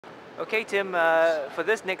Okay, Tim, for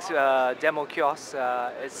this next demo kiosk,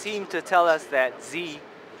 it seemed to tell us that Z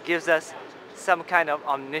gives us some kind of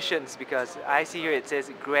omniscience because I see here it says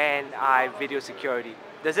Grandeye video security.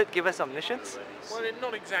 Does it give us omniscience? Well,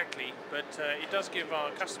 not exactly, but it does give our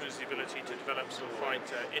customers the ability to develop some quite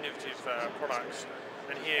innovative products.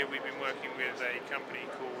 And here we've been working with a company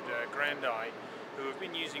called Grandeye, who have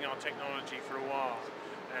been using our technology for a while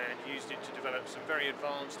and used it to develop some very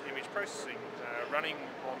advanced image processing running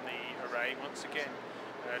on the array, once again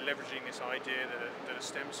leveraging this idea that a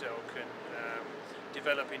stem cell can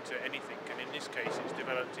develop into anything, and in this case it's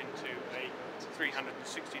developed into a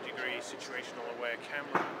 360-degree situational aware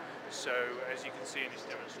camera. So as you can see in this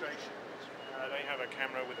demonstration, they have a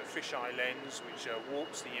camera with a fisheye lens which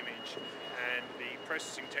warps the image, and the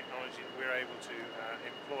processing technology that we're able to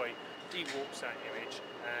employ de-warps that image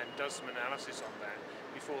and does some analysis on that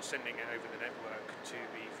before sending it over the network to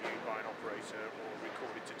be viewed by an operator or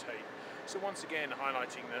recorded to tape. So once again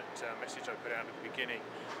highlighting that message I put out at the beginning,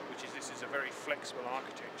 which is this is a very flexible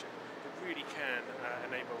architecture that really can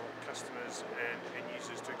enable customers and end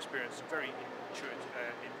users to experience some very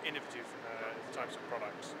innovative types of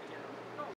products.